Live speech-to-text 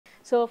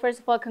So first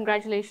of all,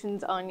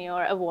 congratulations on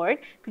your award.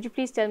 Could you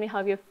please tell me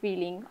how you're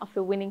feeling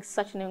after winning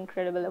such an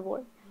incredible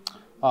award?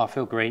 Oh, I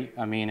feel great.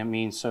 I mean, it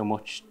means so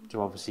much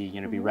to obviously,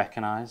 be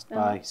recognised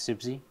by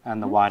CIBSE and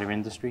the wider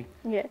industry.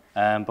 Yeah.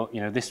 But,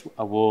 this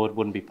award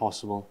wouldn't be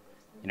possible,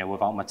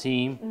 without my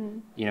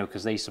team,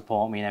 because they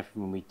support me in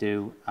everything we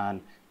do.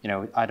 And,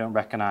 I don't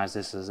recognise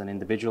this as an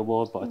individual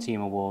award, but a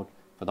team award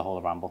for the whole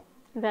of Ramble.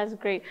 That's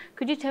great.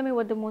 Could you tell me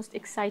what the most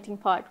exciting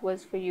part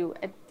was for you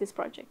at this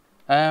project?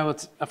 Well,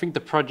 I think the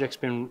project's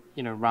been,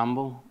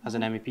 Ramble as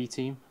an MEP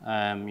team.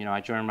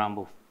 I joined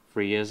Ramble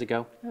 3 years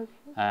ago. Okay.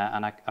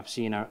 And I've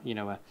seen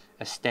a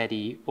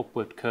steady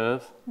upward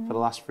curve for the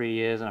last 3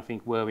 years, and I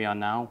think where we are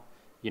now,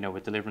 we're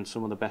delivering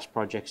some of the best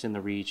projects in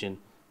the region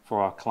for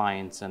our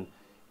clients, and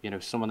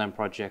some of them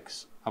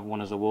projects have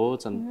won us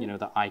awards, and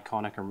they're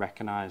iconic and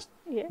recognised,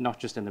 not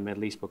just in the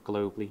Middle East but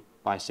globally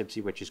by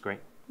CIBSE, which is great.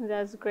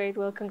 That's great.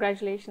 Well,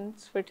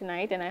 congratulations for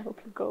tonight, and I hope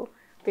you go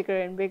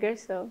bigger and bigger.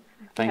 So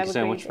thank you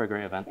so much for a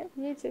great event.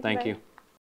 Yeah, you too. Thank Bye. you.